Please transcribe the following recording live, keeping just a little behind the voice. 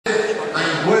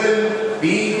Bullen,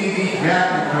 wie sie sich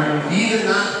merken können. Diese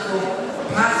Nachzucht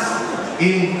passt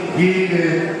in jede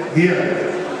Herde.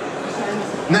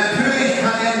 Natürlich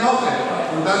kann er noch etwas,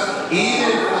 und das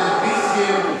ähnelt ein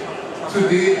bisschen zu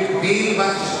dem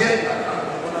was Stettler kann.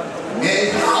 Er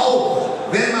ist auch,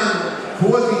 wenn man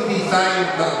vorsichtig sein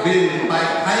will, bei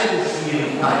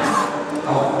Halbschwierigkeiten,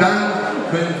 auch dann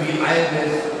können Sie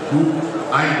Alves gut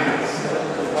einsetzen.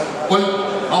 Und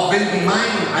auch wenn Sie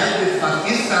meinen, Alves, was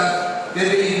ist das,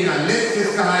 werde ich Ihnen ein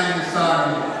letztes Geheimnis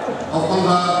sagen. Auf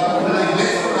unserer vielleicht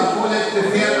letzte oder vorletzte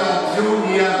Pferdeauktion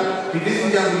hier, die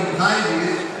wissen ja, wie die Preise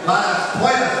ist, war das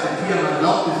teuerste Tier, man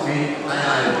glaubt es nicht, ein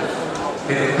Alves.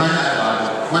 Hätte keiner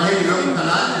erwartet. Man hätte irgendeinen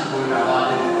Kanadienbullen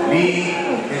erwartet. Nee,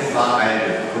 es war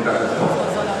Alves. Und das ist toll.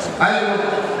 Also,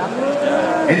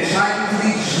 entscheiden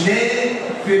Sie sich schnell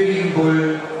für diesen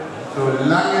Bullen,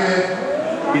 solange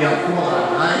der Vorrat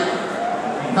reicht.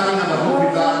 Ich kann Ihnen aber so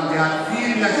viel sagen, der hat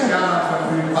viel mehr Sterne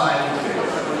verfügbar als ich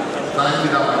selbst. Seien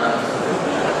Sie dabei ganz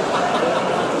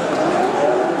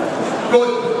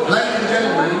gut, ladies and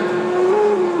gentlemen,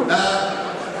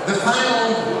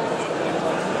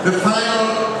 the final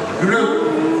group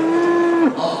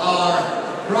of our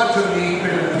progeny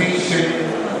presentation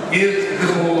is the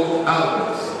bull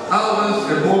Alves. Alves,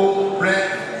 the bull bred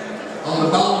on the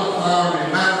Bullen farm in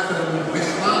Madison,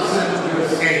 Wisconsin,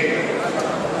 USA.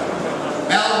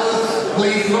 Alves,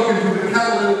 please look into the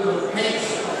catalog of page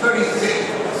 36.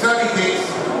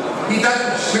 He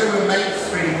doesn't show a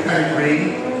mainstream pedigree.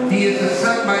 He is a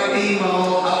son by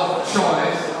animal of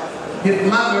choice. His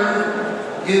mother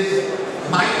is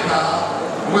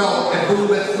Marquard, well, a bull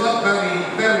that's not very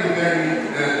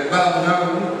well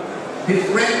known. His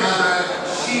grandmother,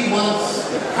 she once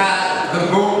had the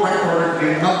world record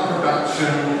in milk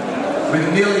production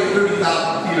with nearly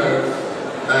 30,000 kilos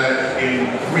in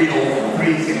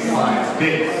 365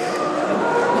 days.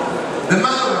 The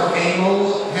mother of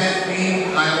Emil has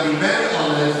been, I'll be very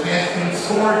honest, has been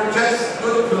scored just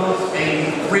good close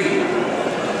 83.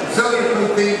 So you can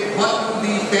think, what do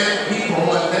these damn people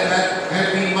that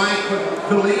have been my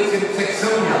colleagues in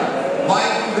Saxonia, why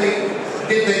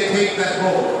did they take that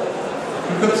role?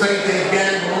 You could say they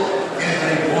gambled and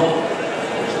they won.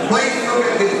 Please look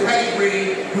at this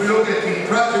pedigree, you look at the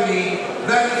progeny,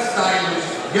 very stylish,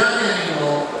 young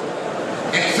animal,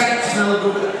 exceptional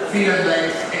good feet and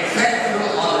legs, exceptional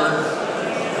udders,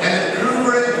 and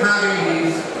exuberant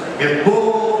cavities, a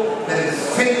bull that is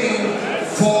fitting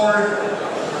for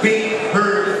big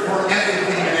herd, for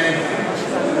everything and anything.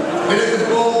 It is a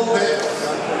bull that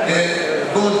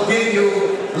will give you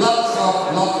lots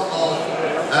of